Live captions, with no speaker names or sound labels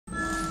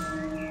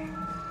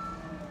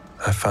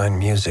I find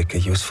music a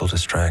useful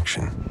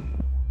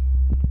distraction,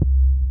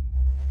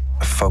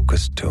 a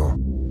focus tool.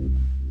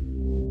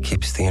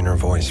 Keeps the inner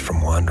voice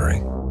from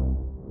wandering.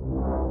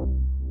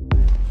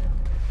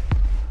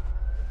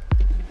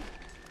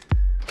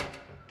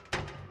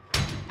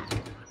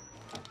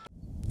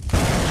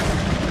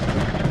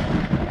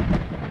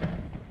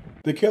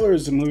 The Killer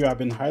is a movie I've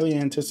been highly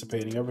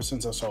anticipating ever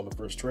since I saw the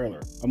first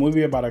trailer. A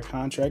movie about a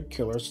contract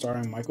killer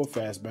starring Michael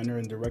Fassbender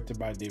and directed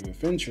by David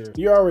Fincher.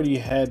 You already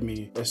had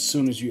me as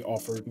soon as you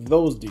offered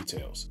those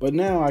details. But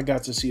now I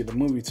got to see the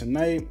movie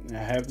tonight, and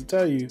I have to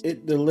tell you,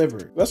 it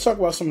delivered. Let's talk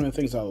about some of the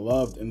things I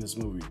loved in this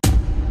movie.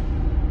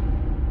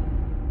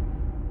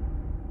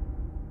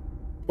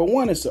 But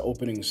one is the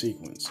opening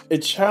sequence. It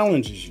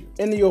challenges you.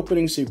 In the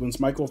opening sequence,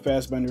 Michael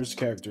Fassbender's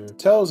character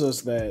tells us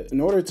that in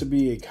order to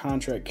be a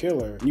contract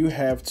killer, you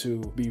have to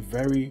be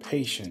very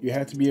patient. You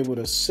have to be able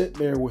to sit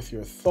there with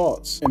your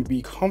thoughts and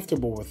be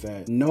comfortable with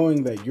that,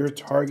 knowing that your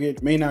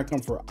target may not come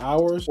for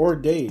hours or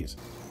days.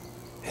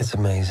 It's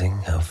amazing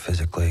how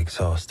physically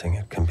exhausting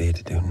it can be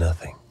to do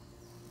nothing.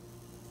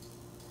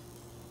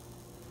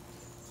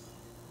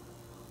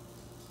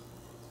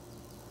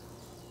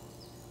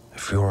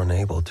 If you're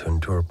unable to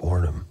endure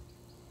boredom,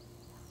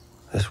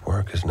 this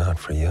work is not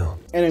for you.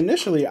 And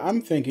initially,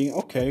 I'm thinking,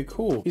 okay,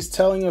 cool. He's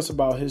telling us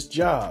about his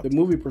job. The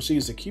movie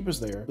proceeds to keep us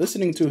there,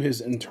 listening to his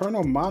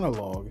internal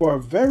monologue for a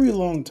very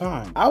long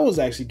time. I was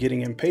actually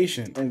getting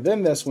impatient, and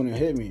then that's when it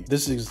hit me.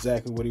 This is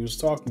exactly what he was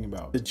talking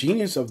about. The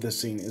genius of this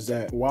scene is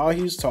that while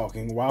he's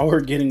talking, while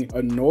we're getting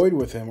annoyed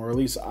with him, or at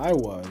least I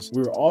was,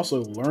 we were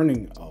also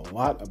learning a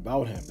lot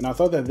about him. And I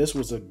thought that this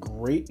was a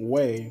great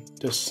way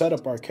to set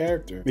up our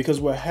character,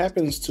 because what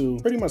happens to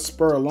pretty much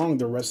spur along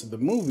the rest of the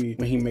movie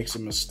when he makes a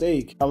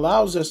mistake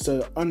allows us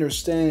to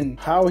understand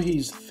how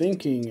he's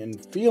thinking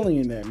and feeling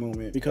in that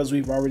moment, because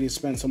we've already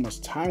spent so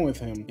much time with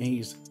him and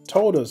he's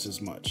told us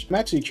as much. I'm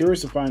actually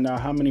curious to find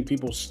out how many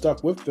people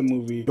stuck with the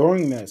movie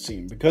during that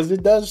scene, because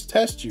it does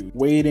test you,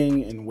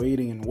 waiting and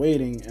waiting and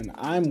waiting, and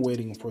I'm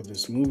waiting for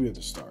this movie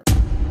to start.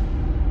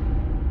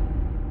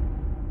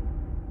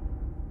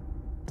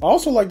 I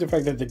also like the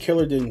fact that the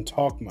killer didn't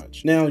talk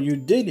much. Now, you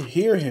did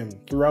hear him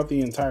throughout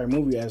the entire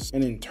movie as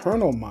an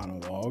internal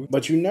monologue,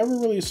 but you never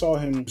really saw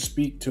him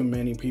speak to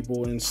many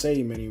people and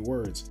say many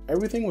words.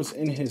 Everything was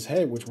in his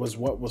head, which was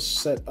what was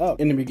set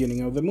up in the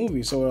beginning of the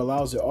movie, so it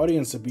allows the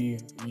audience to be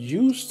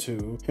used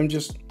to him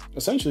just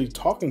essentially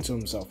talking to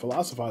himself,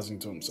 philosophizing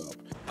to himself.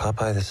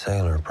 Popeye the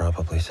Sailor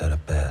probably said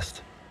it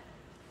best.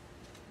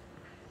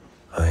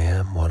 I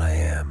am what I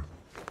am.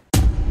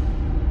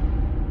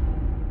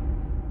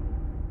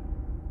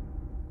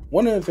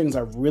 One of the things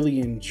I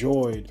really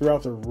enjoyed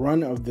throughout the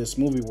run of this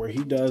movie, where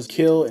he does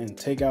kill and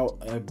take out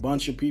a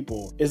bunch of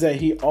people, is that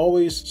he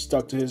always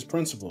stuck to his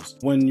principles.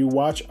 When you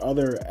watch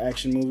other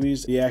action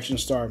movies, the action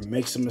star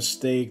makes a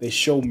mistake, they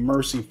show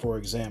mercy, for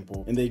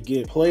example, and they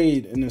get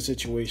played in a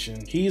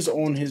situation. He's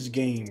on his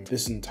game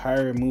this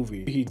entire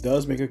movie. He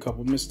does make a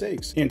couple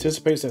mistakes. He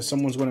anticipates that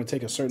someone's going to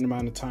take a certain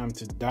amount of time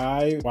to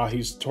die while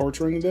he's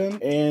torturing them,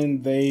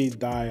 and they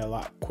die a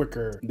lot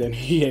quicker than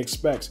he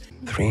expects.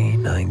 3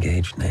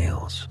 9-gauge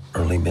nails.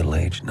 Early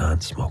middle-aged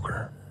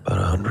non-smoker. About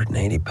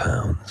 180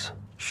 pounds.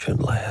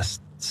 Should last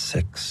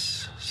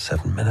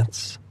 6-7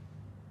 minutes.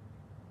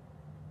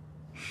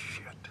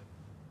 Shit.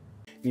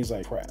 He's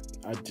like, crap,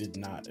 I did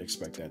not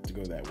expect that to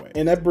go that way.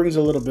 And that brings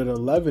a little bit of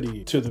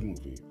levity to the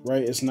movie,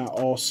 right? It's not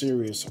all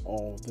serious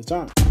all the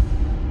time.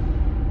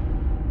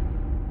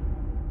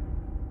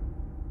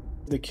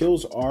 The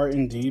kills are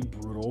indeed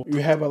brutal.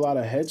 You have a lot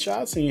of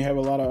headshots, and you have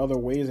a lot of other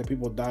ways that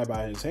people die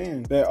by his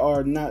hand that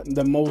are not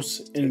the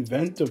most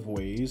inventive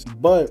ways,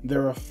 but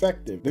they're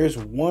effective. There's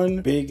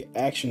one big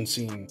action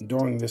scene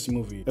during this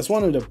movie that's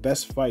one of the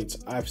best fights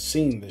I've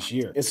seen this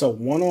year. It's a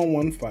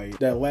one-on-one fight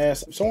that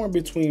lasts somewhere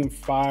between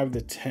 5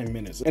 to 10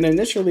 minutes. And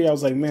initially I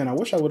was like, man, I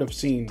wish I would have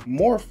seen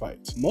more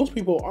fights. Most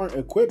people aren't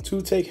equipped to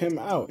take him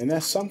out, and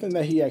that's something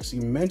that he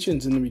actually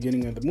mentions in the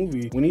beginning of the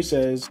movie when he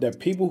says that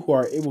people who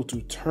are able to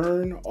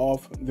turn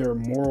off their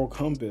moral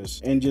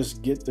compass and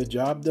just get the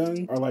job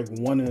done are like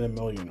 1 in a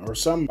million, or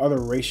some other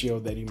ratio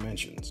that he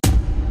mentions.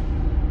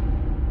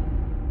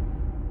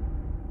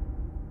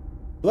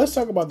 Let's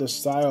talk about the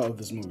style of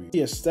this movie,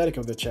 the aesthetic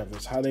of the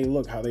chapters, how they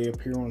look, how they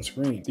appear on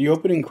screen. The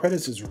opening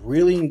credits is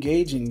really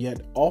engaging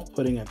yet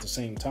off-putting at the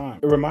same time.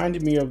 It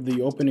reminded me of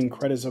the opening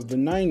credits of the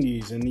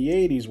 90s and the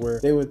 80s, where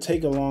they would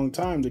take a long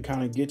time to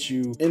kind of get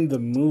you in the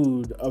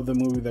mood of the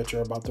movie that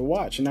you're about to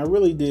watch. And I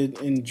really did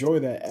enjoy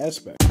that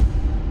aspect.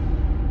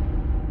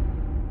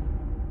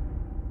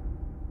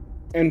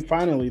 And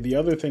finally, the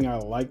other thing I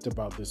liked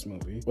about this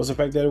movie was the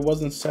fact that it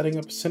wasn't setting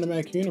up a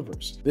cinematic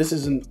universe. This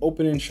is an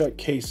open and shut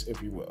case,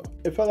 if you will.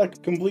 It felt like a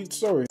complete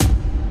story.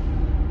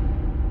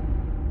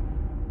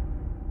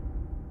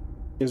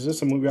 Is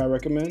this a movie I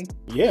recommend?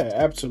 Yeah,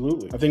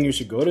 absolutely. I think you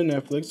should go to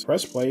Netflix,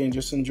 press play, and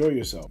just enjoy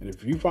yourself. And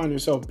if you find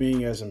yourself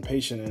being as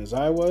impatient as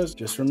I was,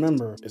 just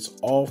remember, it's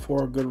all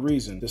for a good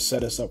reason to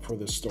set us up for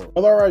this story.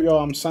 Well, alright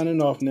y'all, I'm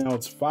signing off now.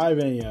 It's 5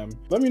 a.m.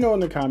 Let me know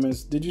in the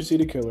comments, did you see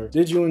The Killer?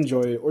 Did you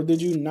enjoy it or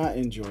did you not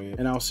enjoy it?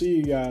 And I'll see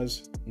you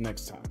guys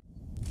next time.